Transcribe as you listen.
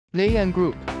Daiyang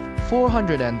Group,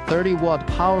 430-watt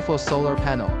powerful solar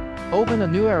panel. Open a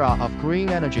new era of green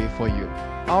energy for you.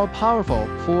 Our powerful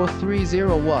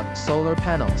 430-watt solar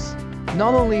panels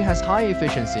not only has high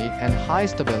efficiency and high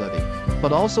stability,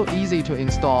 but also easy to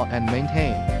install and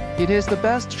maintain. It is the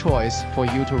best choice for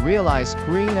you to realize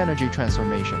green energy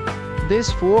transformation.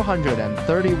 This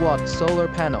 430-watt solar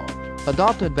panel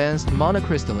adopts advanced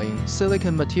monocrystalline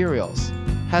silicon materials,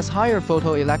 has higher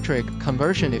photoelectric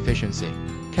conversion efficiency,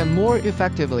 can more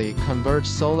effectively convert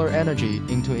solar energy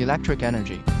into electric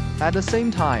energy. At the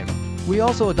same time, we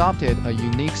also adopted a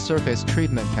unique surface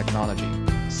treatment technology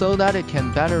so that it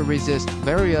can better resist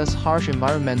various harsh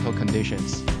environmental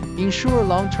conditions, ensure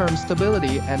long-term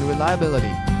stability and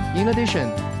reliability. In addition,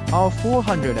 our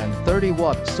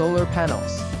 430-watt solar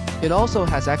panels, it also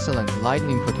has excellent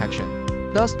lightning protection,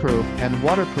 dustproof and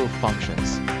waterproof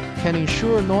functions, can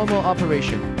ensure normal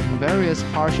operation in various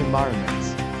harsh environments.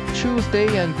 Choose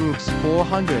Daiyang Group's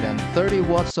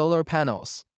 430-watt solar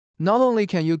panels. Not only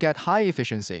can you get high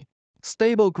efficiency,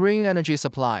 stable green energy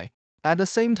supply, at the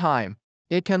same time,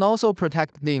 it can also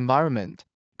protect the environment,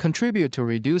 contribute to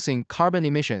reducing carbon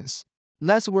emissions.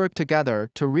 Let's work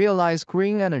together to realize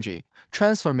green energy,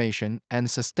 transformation, and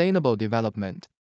sustainable development.